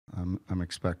I'm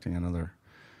expecting another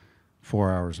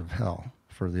 4 hours of hell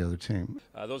for the other team.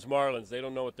 Those Marlins, they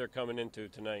don't know what they're coming into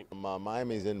tonight.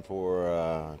 Miami's in for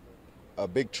a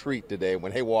big treat today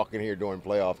when they walk in here during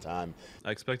playoff time.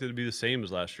 I expect it to be the same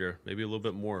as last year, maybe a little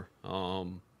bit more.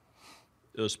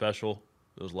 It was special.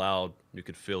 It was loud. You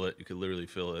could feel it. You could literally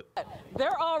feel it.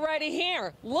 They're already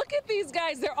here. Look at these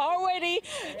guys. They're already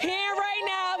here right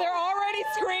now. They're already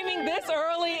screaming this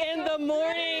early in the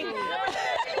morning.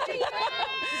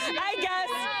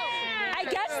 I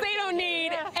guess they don't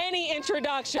need any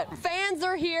introduction. Fans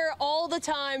are here all the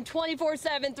time,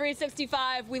 24/7,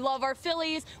 365. We love our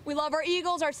Phillies. We love our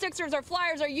Eagles, our Sixers, our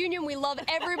Flyers, our Union. We love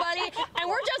everybody. And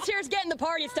we're just here getting the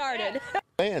party started.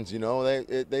 Fans, you know,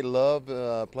 they love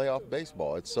playoff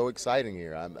baseball. It's so exciting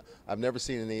here. I've never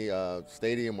seen any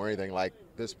stadium or anything like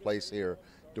this place here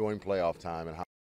during playoff time. And